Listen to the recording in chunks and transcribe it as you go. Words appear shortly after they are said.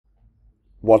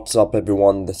What's up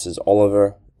everyone, this is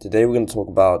Oliver. Today we're going to talk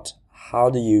about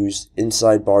how to use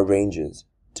inside bar ranges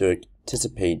to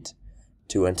anticipate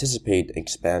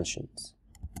expansions.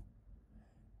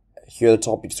 Here are the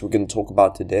topics we're going to talk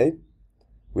about today.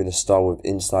 We're going to start with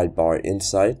inside bar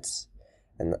insights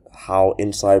and how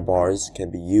inside bars can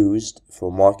be used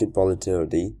for market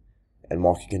volatility and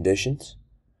market conditions.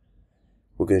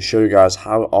 We're going to show you guys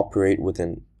how to operate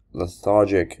within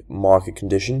lethargic market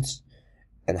conditions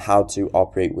and how to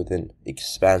operate within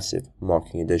expansive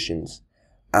market conditions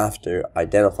after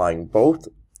identifying both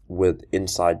with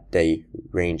inside day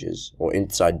ranges or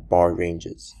inside bar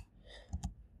ranges.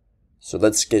 So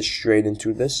let's get straight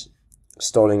into this,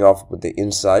 starting off with the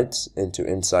insights into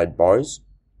inside bars.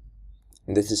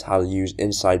 And this is how to use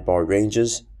inside bar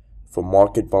ranges for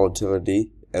market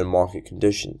volatility and market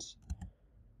conditions.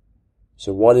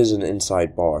 So what is an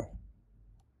inside bar?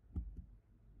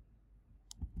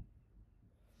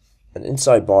 An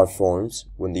inside bar forms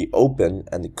when the open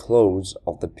and the close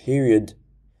of a period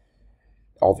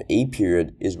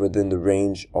is within the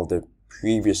range of the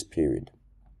previous period.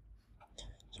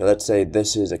 So let's say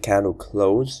this is a candle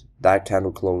close. That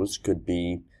candle close could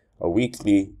be a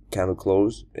weekly candle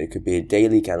close. It could be a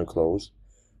daily candle close.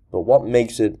 But what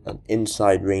makes it an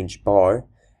inside range bar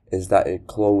is that it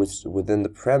closed within the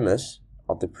premise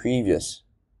of the previous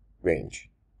range.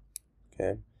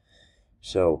 Okay,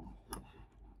 so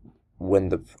when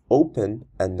the open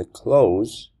and the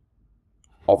close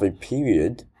of a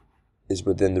period is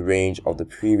within the range of the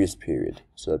previous period.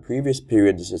 So the previous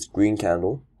period is this green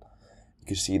candle. You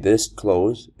can see this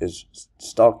close is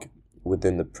stuck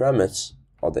within the premise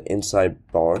of the inside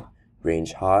bar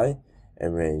range high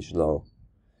and range low.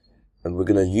 And we're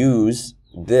going to use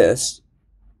this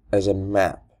as a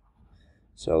map.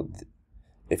 So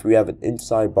if we have an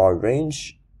inside bar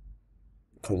range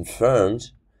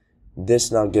confirmed,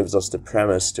 this now gives us the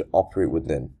premise to operate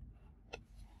within.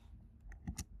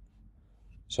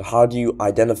 So how do you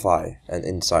identify an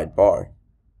inside bar?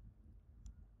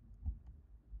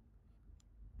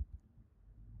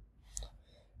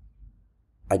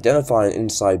 Identify an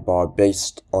inside bar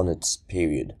based on its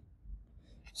period.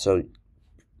 So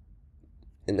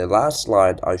in the last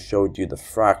slide I showed you the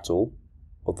fractal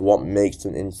of what makes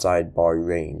an inside bar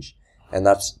range, and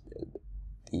that's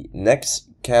the next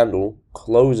candle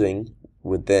closing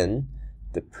within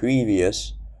the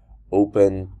previous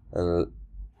open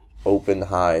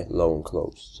high, low, and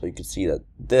close. So you can see that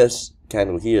this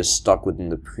candle here is stuck within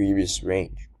the previous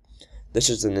range. This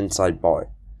is an inside bar,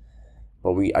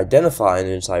 but we identify an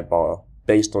inside bar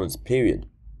based on its period.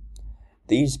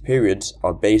 These periods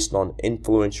are based on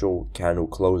influential candle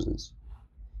closes.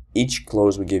 Each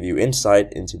close will give you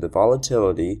insight into the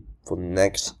volatility for the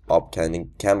next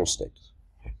upcoming candlesticks.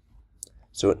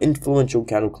 So an influential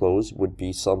candle close would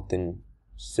be something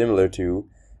similar to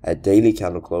a daily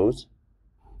candle close,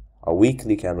 a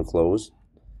weekly candle close,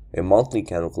 a monthly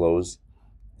candle close,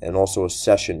 and also a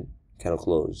session candle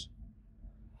close.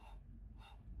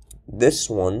 This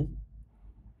one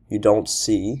you don't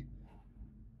see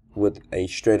with a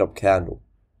straight up candle.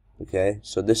 Okay,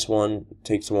 so this one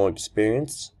takes more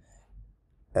experience,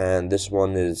 and this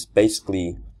one is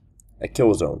basically a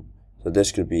kill zone. So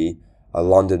this could be a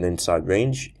London inside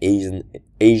range, Asian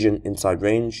inside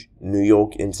range, New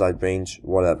York inside range,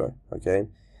 whatever. Okay,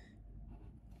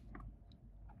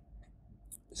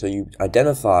 so you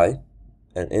identify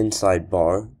an inside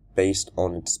bar based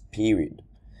on its period.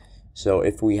 So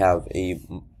if we have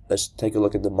let's take a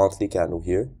look at the monthly candle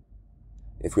here.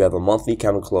 If we have a monthly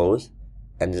candle close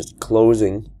and it's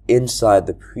closing inside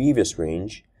the previous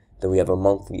range, then we have a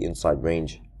monthly inside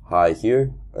range high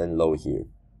here and low here.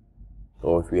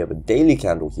 Or if we have a daily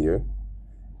candle here,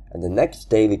 and the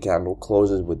next daily candle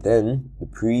closes within the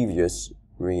previous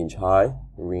range high,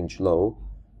 range low,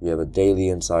 we have a daily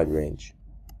inside range.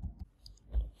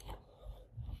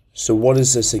 So what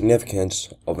is the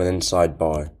significance of an inside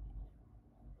bar?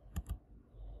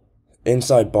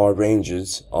 Inside bar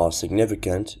ranges are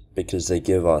significant because they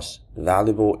give us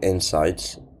valuable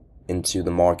insights into the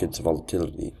market's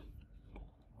volatility.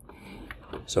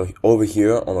 So over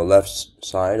here on the left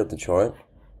side of the chart,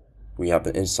 we have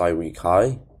an inside week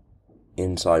high,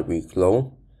 inside week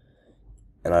low,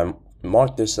 and I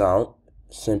marked this out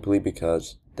simply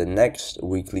because the next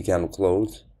weekly candle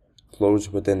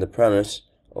closed within the premise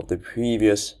of the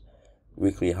previous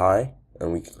weekly high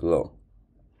and weekly low.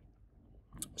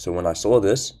 So when I saw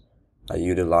this, I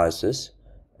utilized this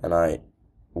and I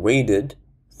waited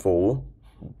for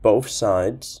both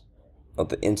sides of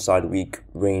the inside week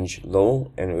range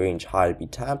low and range high to be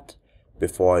tapped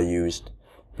before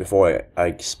I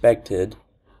expected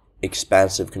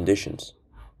expansive conditions.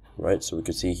 right? So we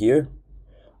can see here,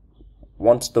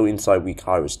 once the inside weak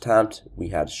high was tapped, we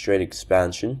had straight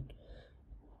expansion,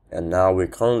 and now we're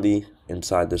currently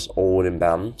inside this old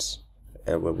imbalance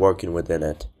and we're working within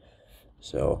it.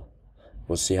 So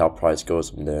we'll see how price goes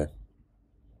from there.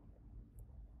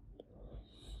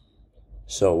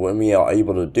 So when we are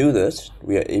able to do this,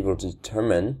 we are able to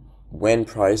determine when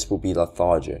price will be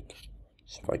lethargic.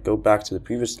 So if I go back to the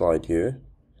previous slide here,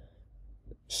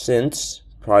 since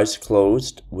price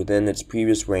closed within its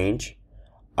previous range,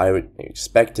 I would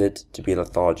expect it to be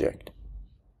lethargic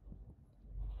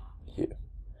here.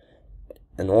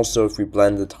 And also if we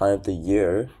blend the time of the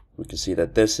year, we can see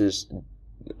that this is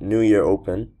New Year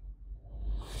open.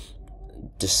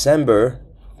 December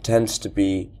tends to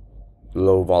be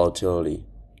low volatility.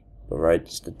 Alright,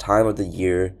 it's the time of the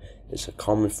year. It's a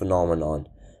common phenomenon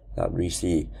that we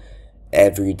see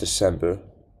every December,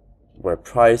 where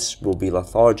price will be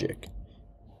lethargic.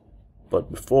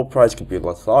 But before price can be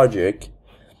lethargic,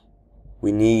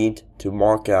 we need to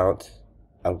mark out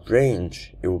a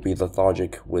range it will be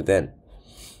lethargic within.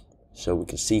 So we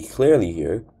can see clearly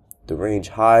here, the range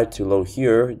high to low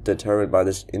here, determined by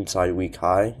this inside weak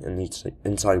high and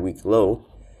inside weak low.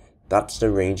 That's the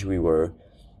range we were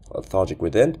lethargic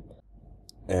within.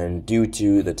 And due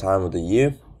to the time of the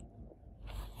year,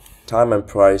 time and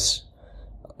price,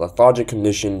 lethargic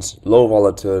conditions, low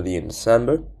volatility in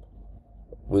December,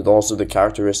 with also the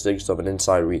characteristics of an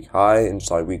inside weak high,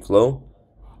 inside weak low,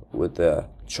 with the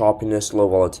choppiness, low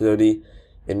volatility,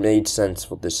 it made sense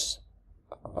for this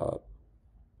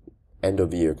end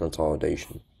of year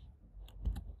consolidation.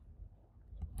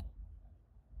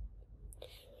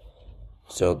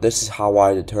 So this is how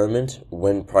I determined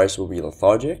when price will be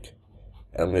lethargic,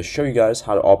 and I'm going to show you guys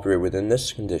how to operate within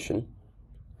this condition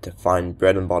to find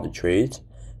bread and butter trades.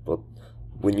 But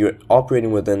when you're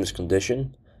operating within this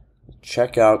condition,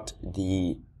 check out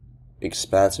the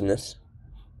expansiveness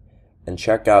and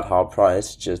check out how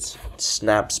price just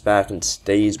snaps back and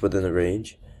stays within the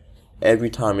range every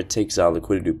time it takes out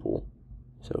liquidity pool.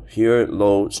 So here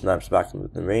low snaps back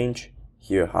within the range,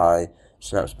 here high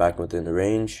snaps back within the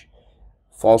range,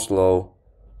 false low,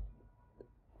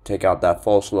 take out that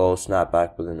false low, snap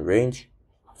back within the range,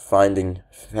 finding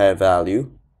fair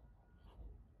value.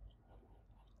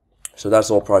 So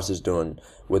that's all price is doing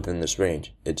within this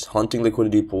range. It's hunting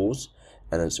liquidity pools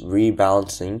and it's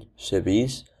rebalancing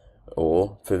SIBs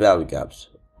or fair value gaps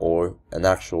or an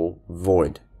actual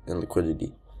void in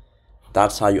liquidity.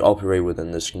 That's how you operate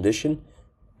within this condition,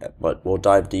 but we'll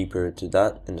dive deeper into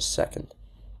that in a second.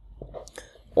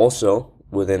 Also,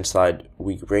 with inside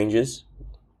weak ranges,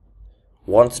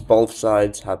 once both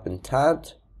sides have been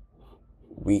tapped,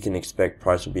 we can expect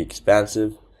price to be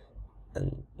expansive.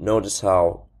 And notice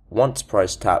how once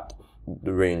price tapped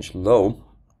the range low,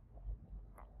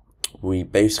 we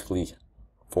basically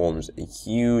forms a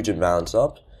huge imbalance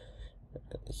up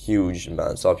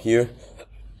here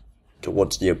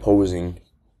towards the opposing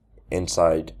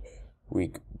inside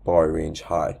weak bar range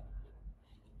high.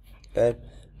 Okay,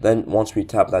 then once we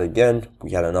tap that again,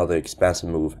 we had another expansive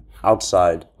move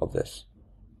outside of this.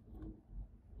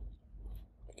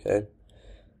 Okay,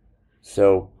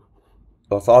 so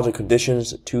lethargic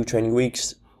conditions, 2 trading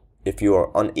weeks. If you are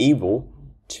unable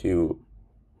to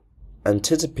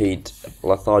anticipate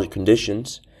lethargic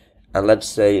conditions, and let's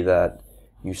say that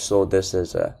you saw this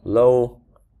as a low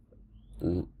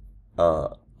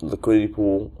liquidity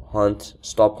pool hunt,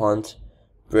 stop hunt,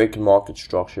 break in market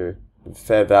structure,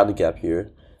 fair value gap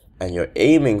here, and you're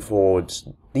aiming for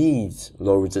these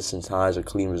low resistance highs or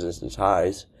clean resistance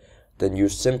highs, then you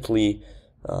simply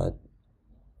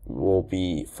will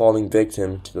be falling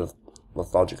victim to the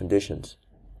lethargic conditions.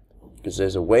 Because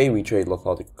there's a way we trade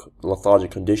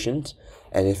lethargic conditions,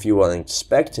 and if you are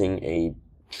expecting a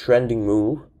trending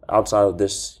move outside of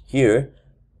this here,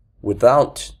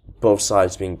 without both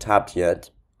sides being tapped yet,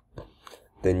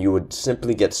 then you would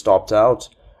simply get stopped out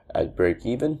at break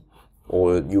even,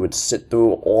 or you would sit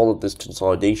through all of this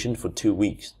consolidation for 2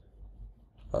 weeks.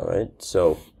 Alright,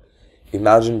 so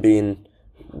imagine being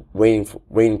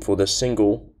waiting for the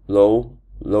single low,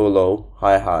 low, low,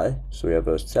 high, high. So we have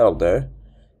a setup there,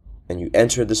 and you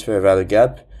enter this fair value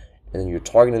gap, and you're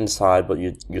targeting the side, but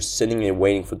you're sitting and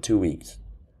waiting for 2 weeks.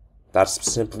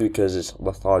 That's simply because it's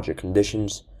lethargic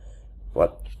conditions.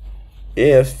 But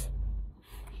if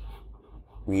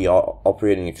we are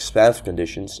operating expansive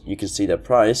conditions, you can see that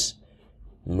price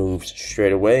moves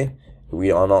straight away.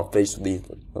 We are not faced with these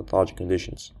lethargic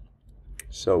conditions.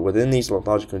 So within these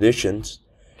lethargic conditions,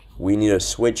 we need to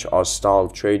switch our style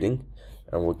of trading,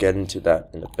 and we'll get into that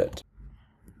in a bit.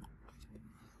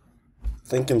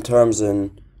 Think in terms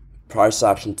in price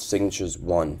action signatures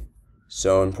 1.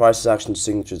 So in price action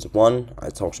signatures 1, I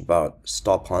talked about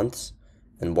stop hunts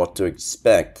and what to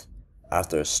expect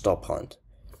after a stop hunt.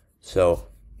 So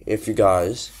if you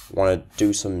guys want to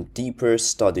do some deeper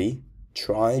study,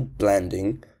 try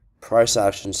blending price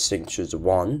action signatures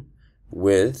 1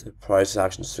 with price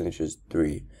action signatures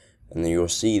 3, and then you'll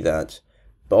see that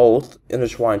both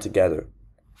intertwine together.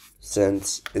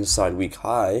 Since inside week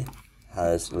high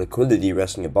has liquidity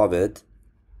resting above it,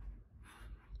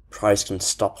 price can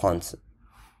stop hunt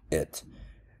it.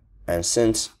 And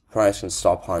since price can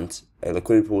stop hunt a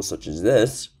liquidity pool such as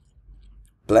this,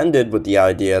 blended with the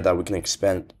idea that we can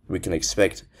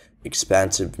expect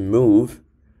expansive move,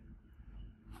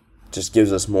 just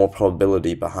gives us more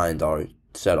probability behind our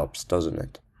setups, doesn't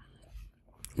it?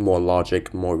 More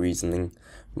logic, more reasoning,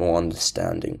 more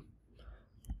understanding.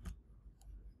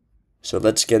 So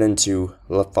let's get into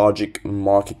lethargic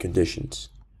market conditions.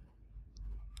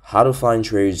 How to find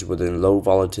trades within low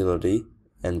volatility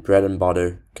and bread and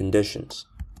butter conditions.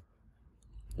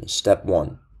 Step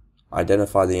 1.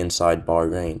 Identify the inside bar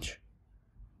range.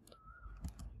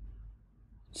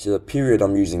 So the period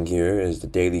I'm using here is the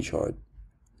daily chart.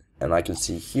 And I can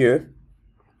see here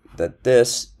that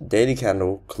this daily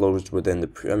candle closed within the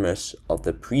premise of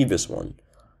the previous one.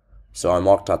 So I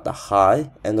marked out the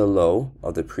high and the low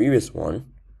of the previous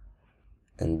one,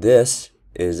 and this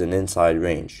is an inside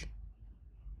range.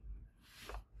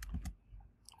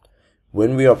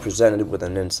 When we are presented with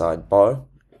an inside bar,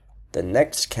 the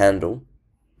next candle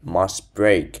must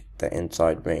break the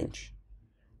inside range.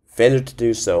 Failure to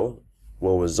do so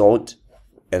will result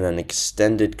in an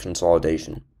extended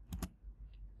consolidation.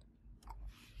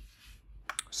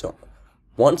 So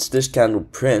once this candle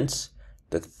prints,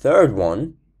 the third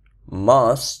one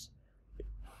must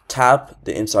tap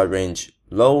the inside range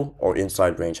low or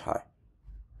inside range high.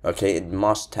 Okay, it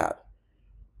must tap.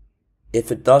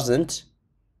 If it doesn't,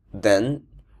 then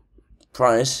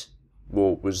price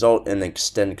will result in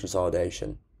extended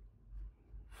consolidation.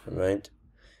 Right?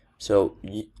 So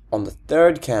on the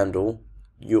third candle,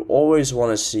 you always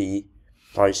want to see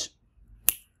price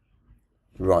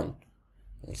run.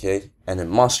 Okay, and it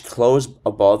must close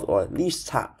above or at least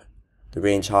tap the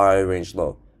range high, range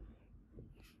low.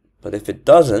 But if it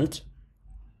doesn't,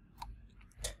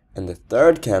 and the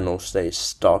third candle stays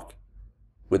stuck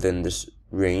within this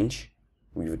range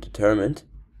we've determined,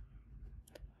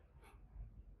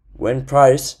 when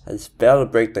price has failed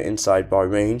to break the inside bar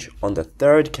range on the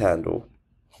third candle,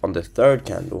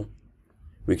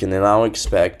 we can now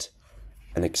expect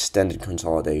an extended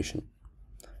consolidation.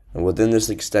 And within this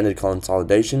extended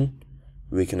consolidation,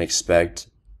 we can expect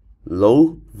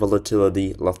low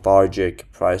volatility,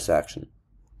 lethargic price action.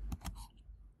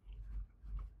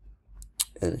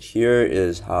 And here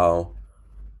is how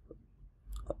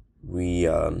we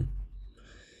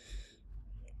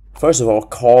first of all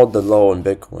called the low in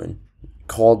Bitcoin,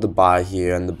 called the buy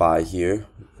here and the buy here.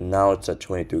 Now it's at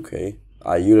 22K.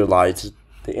 I utilized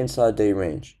the inside day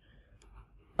range.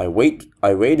 I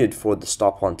waited for the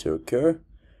stop hunt to occur.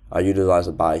 I utilized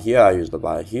the buy here, I used the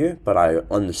buy here, but I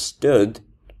understood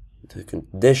the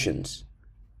conditions.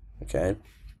 Okay?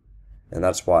 And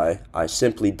that's why I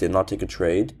simply did not take a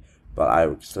trade, but I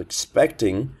was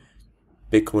expecting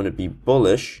Bitcoin to be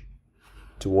bullish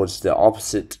towards the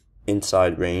opposite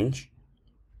inside range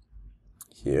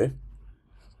here.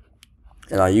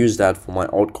 And I use that for my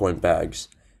altcoin bags.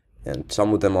 And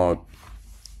some of them are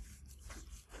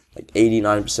like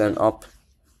 89% up.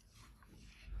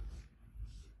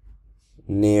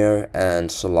 Near and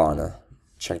Solana.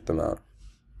 Check them out.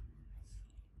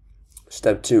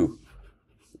 Step 2.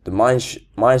 The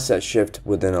mindset shift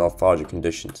within lethargic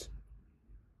conditions.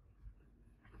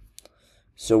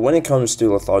 So when it comes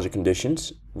to lethargic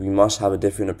conditions, we must have a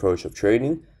different approach of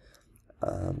trading.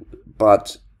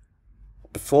 But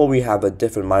before we have a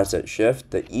different mindset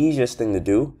shift, the easiest thing to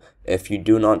do, if you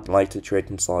do not like to trade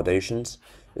consolidations,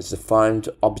 is to find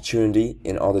opportunity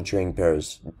in other trading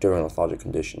pairs during lethargic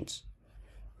conditions.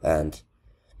 And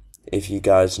if you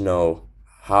guys know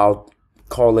how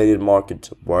correlated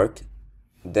markets work,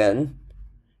 then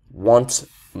once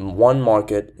one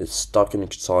market is stuck in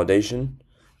one,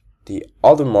 the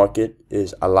other market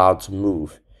is allowed to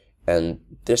move. And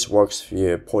this works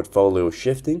via portfolio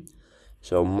shifting.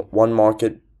 So one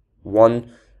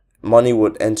money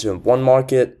would enter one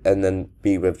market and then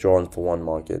be withdrawn for one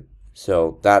market.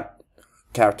 So that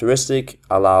characteristic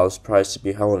allows price to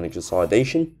be held in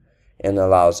consolidation and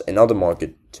allows another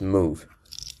market to move.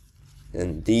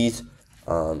 And these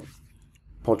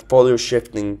portfolio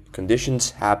shifting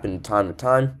conditions happen time to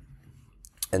time,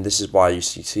 and this is why you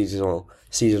see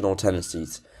seasonal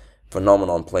tendencies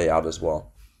phenomenon play out as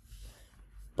well.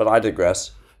 But I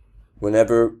digress.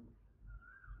 whenever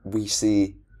we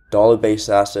see dollar-based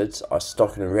assets are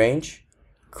stuck in a range,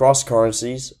 cross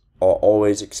currencies are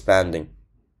always expanding.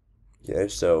 Okay,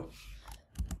 so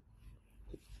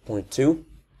point 2,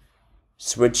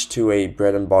 switch to a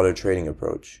bread and butter trading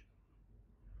approach.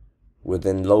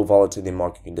 Within low volatility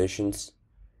market conditions,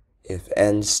 if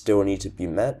ends still need to be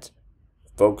met,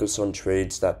 focus on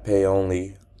trades that pay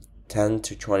only 10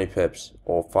 to 20 pips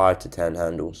or 5 to 10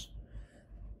 handles.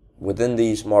 Within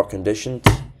these market conditions,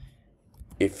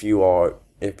 if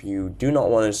you do not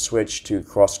want to switch to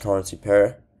cross currency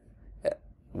pair,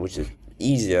 which is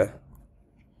easier,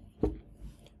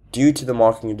 due to the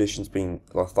market conditions being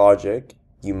lethargic,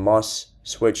 you must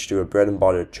switch to a bread and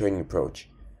butter trading approach.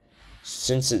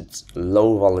 Since it's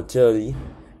low volatility,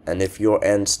 and if your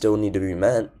ends still need to be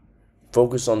met,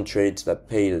 focus on trades that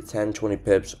pay the 10-20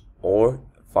 pips or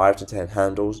 5 to 10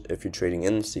 handles if you're trading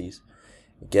indices.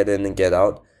 Get in and get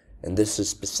out, and this is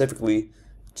specifically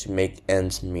to make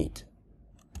ends meet.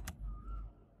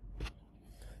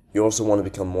 You also want to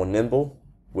become more nimble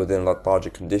within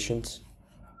lethargic conditions.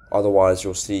 Otherwise,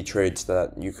 you'll see trades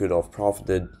that you could have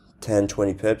profited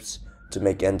 10-20 pips to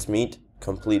make ends meet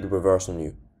completely reverse on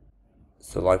you.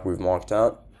 So like we've marked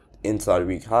out, inside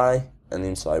week high and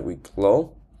inside week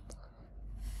low.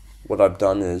 What I've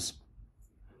done is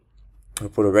I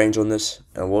put a range on this,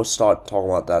 and we'll start talking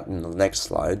about that in the next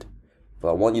slide. But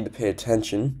I want you to pay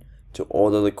attention to all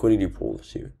the liquidity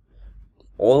pools here.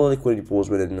 All the liquidity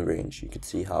pools within the range. You can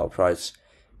see how price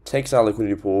takes out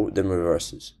liquidity pool, then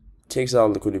reverses. Takes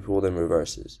out liquidity pool, then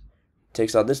reverses.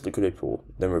 Takes out this liquidity pool,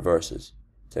 then reverses.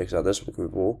 Takes out this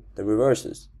liquidity pool, then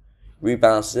reverses.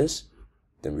 Rebalances this,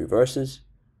 then reverses.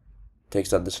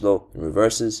 Takes out this low, then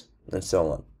reverses, and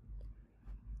so on.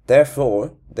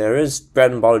 Therefore, there is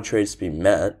bread and butter trades to be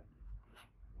met,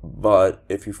 but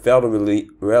if you fail to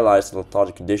realize the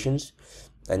lethargic conditions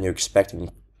and you're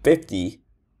expecting 50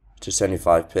 to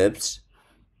 75 pips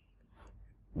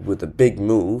with a big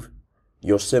move,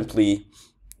 you'll simply,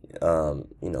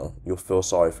 you'll feel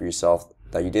sorry for yourself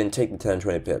that you didn't take the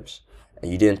 10-20 pips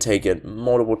and you didn't take it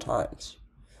multiple times.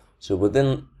 So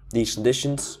within these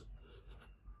conditions,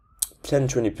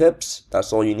 10-20 pips,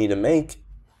 that's all you need to make.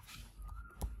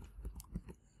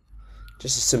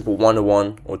 Just a simple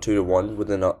 1-to-1 or 2-to-1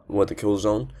 with the kill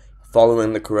zone,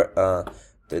 following the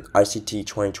ICT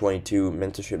 2022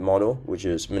 mentorship model, which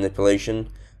is manipulation,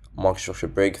 market structure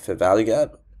break, fair value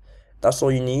gap. That's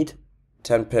all you need.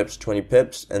 10 pips, 20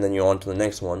 pips, and then you're on to the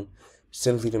next one,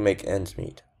 simply to make ends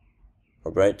meet.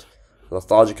 Alright?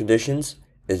 Lethargic conditions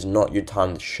is not your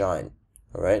time to shine.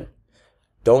 Alright?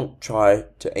 Don't try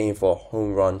to aim for a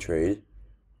home run trade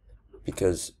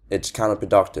because it's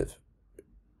counterproductive.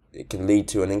 It can lead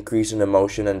to an increase in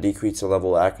emotion and decrease the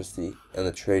level of accuracy in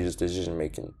the trader's decision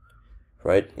making.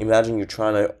 Right? Imagine you're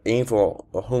trying to aim for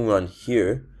a home run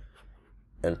here,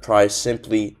 and price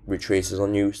simply retraces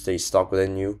on you, stays stuck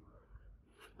within you.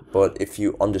 But if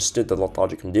you understood the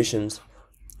lethargic conditions,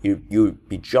 you'd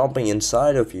be jumping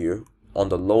inside of here on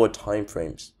the lower time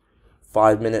frames.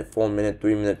 5 minute, 4 minute,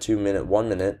 3 minute, 2 minute, 1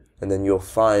 minute, and then you'll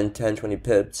find 10-20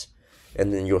 pips,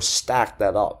 and then you'll stack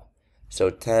that up. So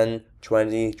 10,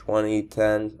 20, 20,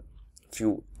 10,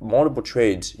 few multiple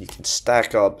trades, you can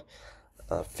stack up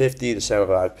 50 to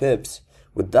 75 pips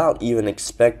without even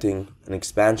expecting an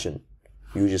expansion.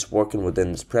 You're just working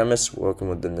within this premise, working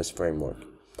within this framework.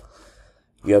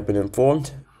 You have been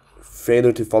informed.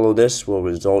 Failure to follow this will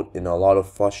result in a lot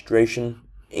of frustration,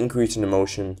 increase in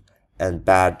emotion, and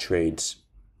bad trades.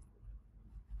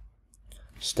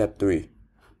 Step 3.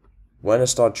 When to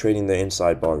start trading the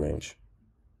inside bar range.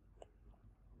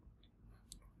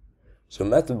 So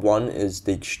method 1 is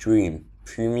the extreme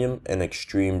premium and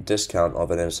extreme discount of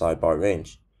an inside bar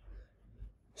range.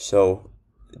 So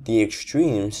the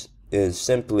extremes is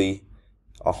simply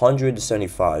 100 to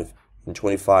 75 and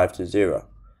 25 to 0.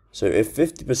 So if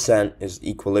 50% is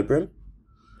equilibrium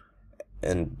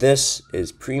and this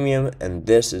is premium and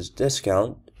this is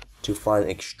discount, to find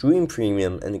extreme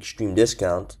premium and extreme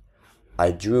discount,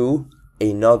 I drew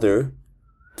another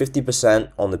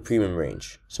 50% on the premium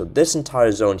range. So this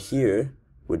entire zone here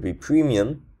would be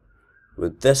premium,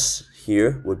 with this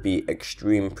here would be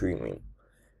extreme premium.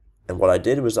 And what I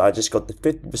did was I just got the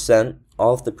 50%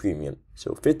 of the premium.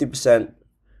 So 50%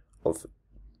 of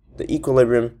the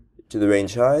equilibrium to the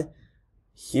range high.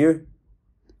 Here,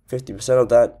 50% of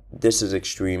that, this is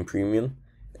extreme premium.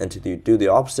 And to do the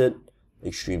opposite,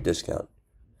 extreme discount.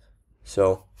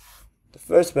 So the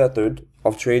first method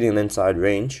of trading an inside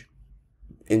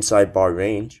bar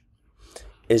range,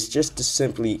 is just to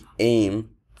simply aim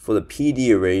for the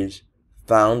PD arrays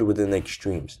found within the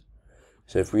extremes.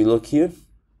 So if we look here,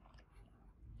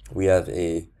 we have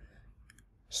a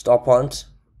stop hunt,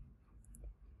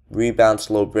 rebound,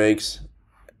 slow breaks,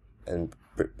 and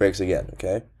breaks again,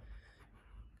 okay?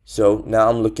 So now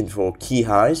I'm looking for key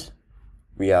highs.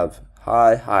 We have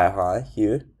high, high, high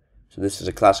here. So this is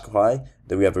a classical high.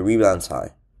 Then we have a rebounds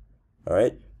high.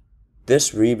 Alright?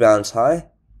 This rebounds high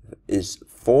is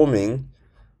forming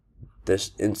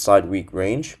this inside week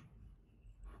range.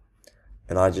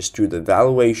 And I just do the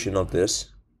valuation of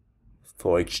this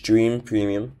for extreme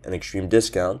premium and extreme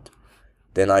discount.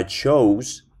 Then I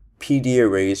chose PD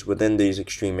arrays within these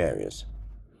extreme areas.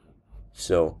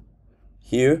 So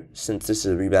here, since this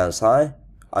is a rebounds high,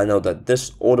 I know that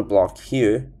this order block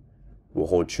here will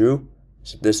hold true.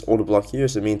 So this order block here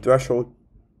is the mean threshold.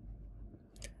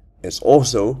 It's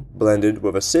also blended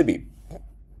with a SIBI.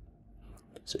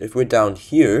 So if we're down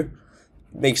here,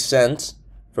 it makes sense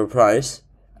for price,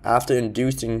 after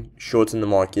inducing shorts in the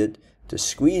market, to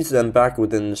squeeze them back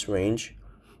within this range,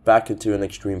 back into an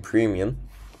extreme premium,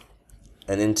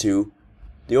 and into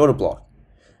the order block.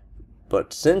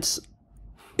 But since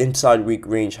inside week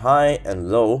range high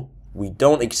and low, we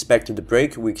don't expect it to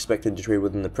break, we expect it to trade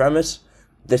within the premise.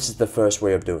 This is the first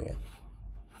way of doing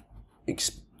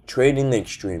it. Trading the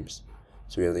extremes.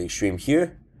 So we have the extreme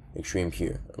here, extreme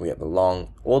here. We have a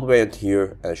long all the way into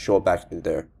here and a short back to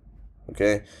there.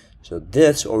 Okay, so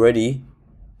this already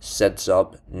sets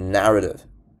up narrative.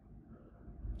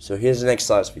 So here's an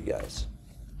exercise for you guys.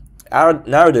 Our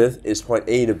narrative is point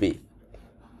A to B.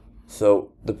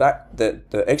 So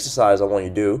the exercise I want you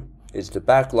to do is to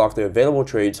backlog the available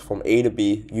trades from A to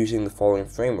B using the following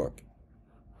framework.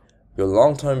 Your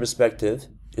long-term perspective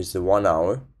is the 1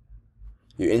 hour.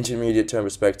 Your intermediate term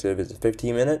perspective is the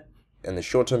 15-minute, and the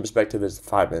short-term perspective is the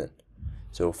 5-minute.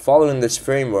 So following this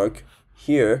framework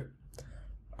here,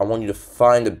 I want you to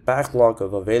find a backlog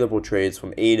of available trades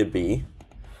from A to B,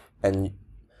 and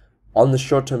on the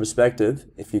short-term perspective,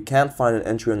 if you can't find an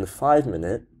entry on the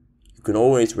 5-minute, you can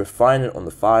always refine it on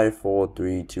the 5, 4,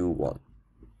 3, 2, 1.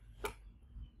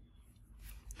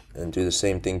 And do the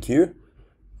same thing here.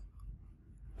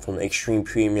 From the extreme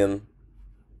premium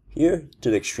here to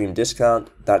the extreme discount,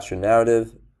 that's your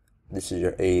narrative. This is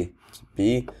your A to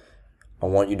B. I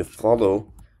want you to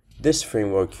follow this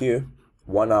framework here.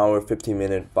 1 hour,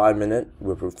 15-minute, 5-minute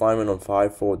with refinement on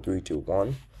 5, 4, 3, 2,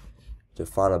 1 to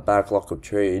find a backlog of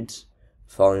trades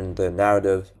following the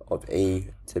narrative of A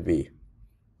to B.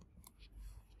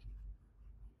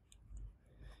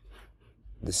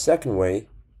 The second way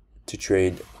to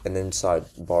trade an inside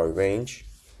bar range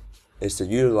is to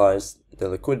utilize the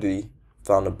liquidity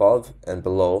found above and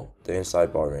below the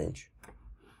inside bar range.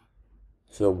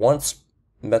 So once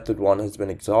method 1 has been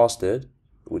exhausted,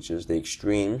 which is the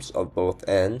extremes of both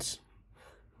ends,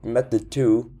 method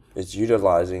 2 is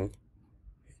utilizing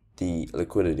the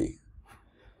liquidity.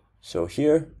 So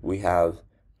here we have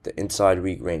the inside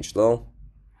week range low.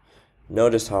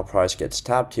 Notice how price gets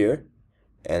tapped here,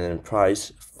 and then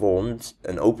price forms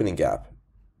an opening gap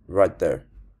right there.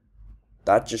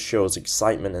 That just shows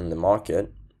excitement in the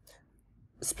market,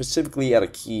 specifically at a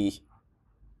key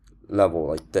level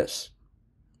like this,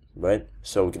 right?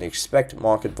 So we can expect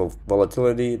market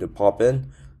volatility to pop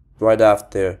in right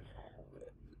after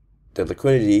the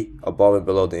liquidity above and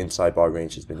below the inside bar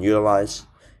range has been utilized,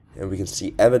 and we can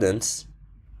see evidence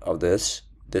of this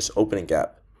opening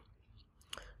gap.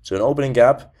 So an opening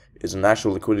gap is an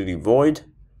actual liquidity void.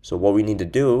 So what we need to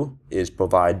do is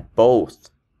provide both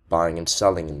buying and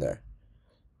selling in there.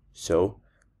 So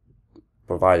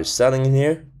provide selling in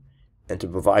here, and to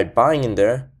provide buying in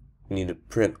there, we need to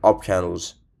print up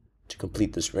candles to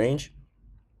complete this range.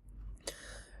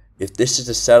 If this is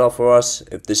a setup for us,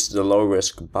 if this is a low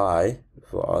risk buy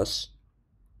for us,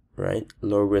 right?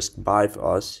 Low risk buy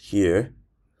for us here,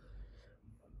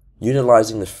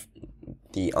 utilizing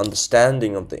the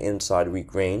understanding of the inside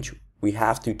week range, we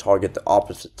have to target the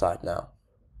opposite side now,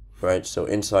 right? So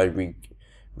inside week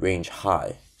range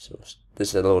high. So this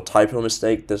is a little typo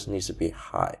mistake. This needs to be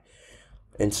high.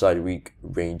 Inside week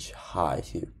range high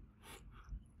here.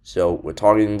 So we're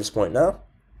targeting this point now.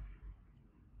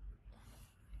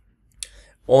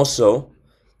 Also,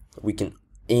 we can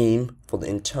aim for the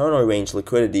internal range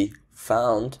liquidity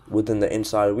found within the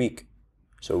inside week.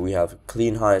 So we have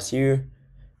clean highs here.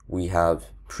 We have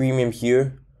premium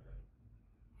here,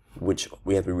 which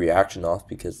we have a reaction of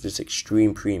because this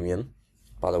extreme premium,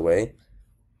 by the way,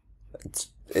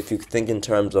 if you think in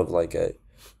terms of like a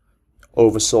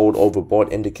oversold,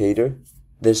 overbought indicator,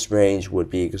 this range would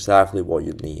be exactly what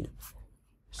you need.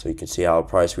 So you can see how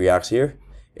price reacts here.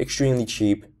 Extremely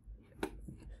cheap,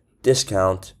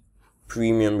 discount,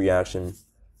 premium reaction.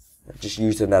 Just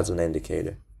use it as an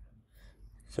indicator.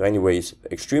 So anyways,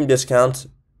 extreme discount,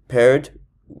 paired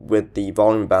with the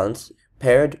volume balance,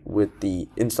 paired with the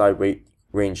inside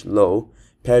range low,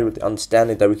 paired with the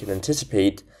understanding that we can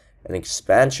anticipate an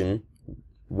expansion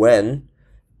when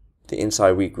the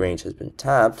inside weak range has been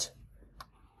tapped,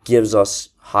 gives us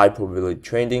high probability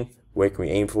trading, where can we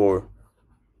aim for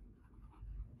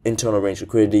internal range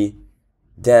liquidity,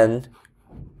 then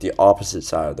the opposite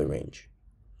side of the range.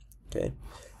 Okay,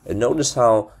 and notice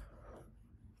how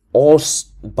all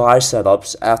buy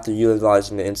setups after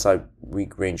utilizing the inside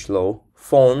weak range low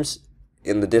forms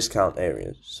in the discount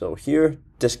areas. So here,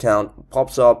 discount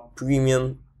pops up,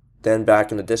 premium, then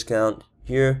back in the discount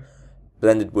here,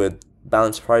 blended with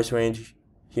balanced price range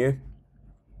here,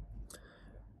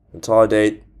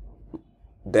 consolidate,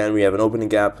 then we have an opening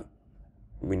gap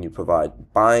when you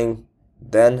provide buying,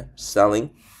 then selling.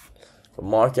 We'll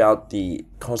mark out the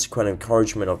consequent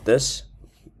encouragement of this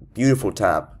beautiful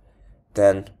tap,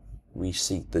 then we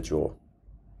seek the draw.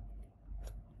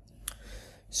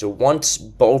 So once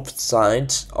both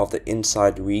sides of the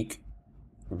inside weak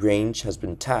range has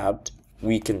been tapped,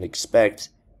 we can expect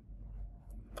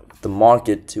the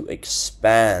market to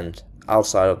expand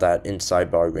outside of that inside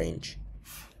bar range.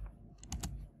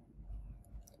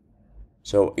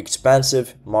 So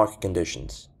expansive market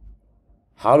conditions.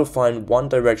 How to find one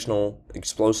directional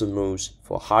explosive moves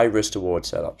for high risk reward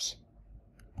setups.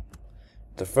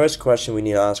 The first question we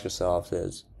need to ask ourselves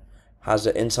is, has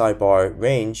the inside bar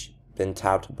range been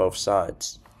tapped on both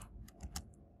sides?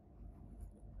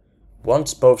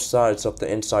 Once both sides of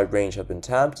the inside range have been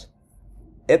tapped,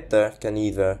 IPTA can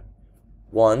either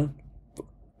 1.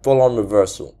 Full-on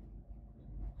reversal.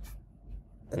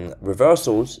 And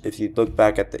reversals, if you look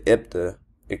back at the IPTA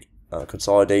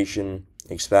consolidation,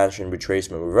 expansion,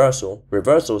 retracement, reversal,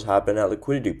 reversals happen at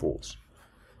liquidity pools.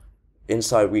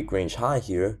 Inside weak range high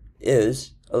here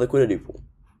is a liquidity pool.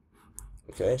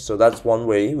 Okay, so that's one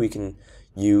way we can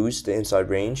use the inside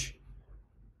range.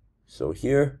 So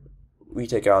here we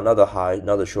take out another high,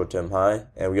 another short-term high,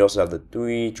 and we also have the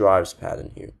 3 drives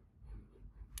pattern here.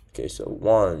 Okay, so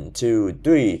 1, 2,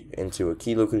 3 into a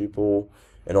key liquidity pool,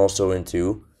 and also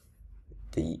into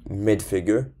the mid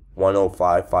figure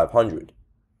 105, 500.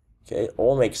 Okay,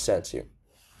 all makes sense here.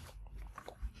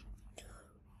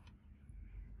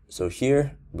 So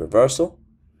here, reversal.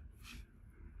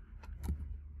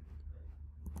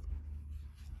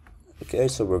 Okay,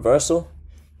 so reversal.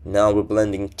 Now we're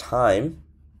blending time.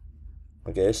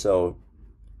 Okay, so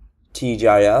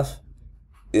TGIF.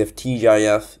 If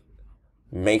TGIF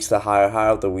makes the higher high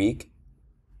of the week,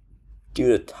 due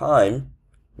to time,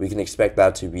 we can expect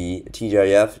that to be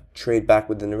TGIF trade back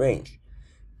within the range.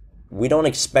 We don't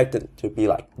expect it to be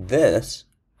like this,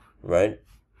 right?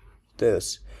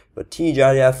 This. But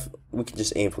TGIF, we can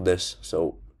just aim for this.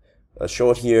 So a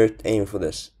short here, aim for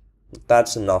this.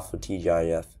 That's enough for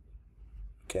TGIF.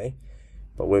 Okay?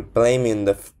 But we're blending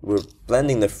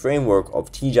the framework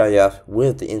of TGIF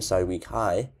with the inside weak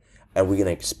high, and we can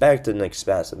expect an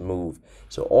expansive move.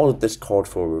 So all of this called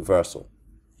for a reversal.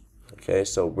 Okay,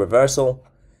 so reversal,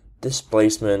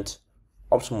 displacement,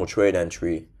 optimal trade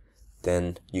entry,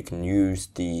 then you can use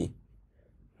the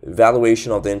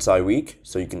valuation of the inside weak,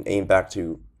 so you can aim back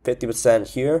to 50%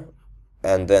 here,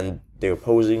 and then the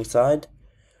opposing side,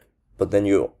 but then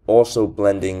you're also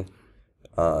blending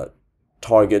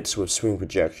targets with swing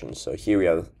projections. So here we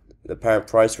have the parent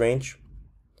price range,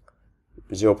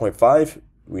 0.5,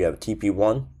 we have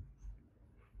TP1,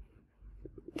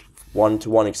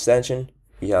 1-to-1 extension,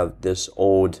 we have this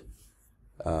old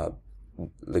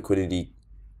liquidity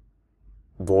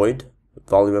void,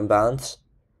 volume imbalance,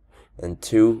 and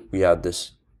 2, we have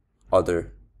this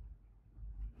other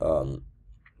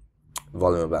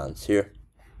volume imbalance here,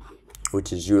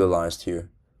 which is utilized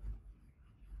here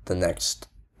the next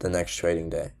trading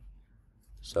day.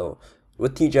 So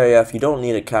with TGIF, you don't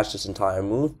need to catch this entire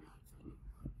move.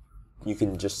 You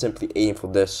can just simply aim for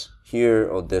this here,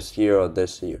 or this here, or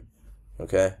this here.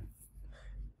 Okay,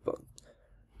 but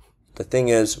the thing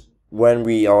is, when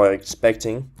we are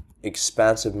expecting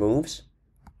expansive moves,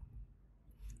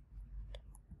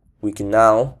 we can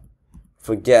now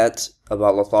forget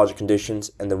about lithologic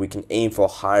conditions, and then we can aim for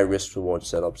high risk reward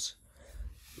setups.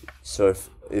 So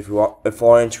if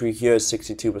our entry here is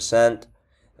 62%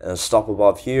 and a stop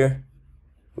above here,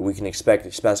 we can expect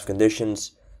expansive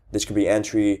conditions. This could be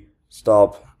entry,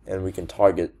 stop, and we can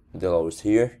target the lows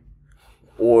here.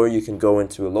 Or you can go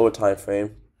into a lower time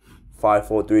frame, 5,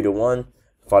 4, 3 to 1,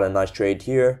 find a nice trade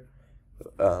here,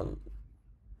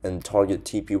 and target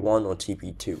TP1 or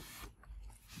TP2.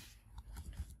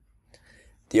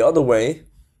 The other way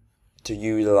to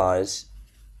utilize,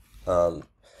 the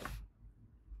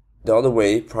other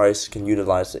way price can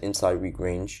utilize the inside weak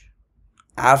range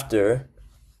after,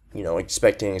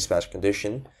 expecting expansion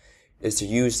condition, is to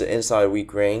use the inside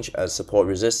weak range as support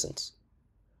resistance.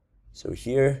 So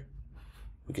here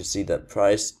we can see that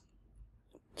price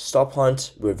stop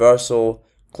hunt, reversal,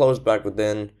 close back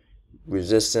within,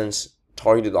 resistance,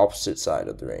 targeted opposite side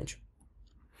of the range.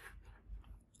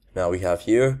 Now we have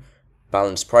here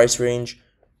balanced price range,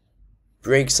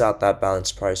 breaks out that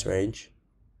balanced price range,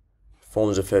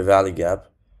 forms a fair value gap.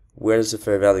 Where does the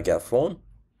fair value gap form?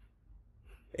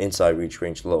 Inside reach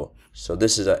range low. So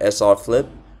this is a SR flip.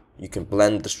 You can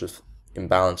blend this with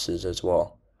imbalances as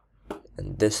well.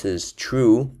 And this is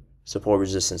true support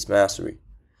resistance mastery.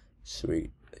 So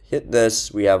we hit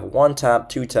this, we have 1 tap,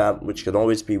 2 tap, which can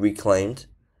always be reclaimed.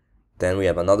 Then we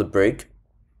have another break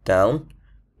down.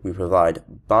 We provide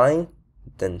buying,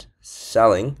 then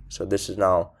selling. So this is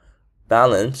now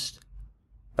balanced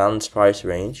price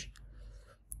range.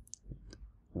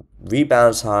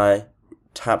 Rebalance high,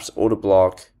 taps order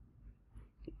block,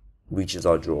 reaches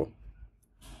our draw.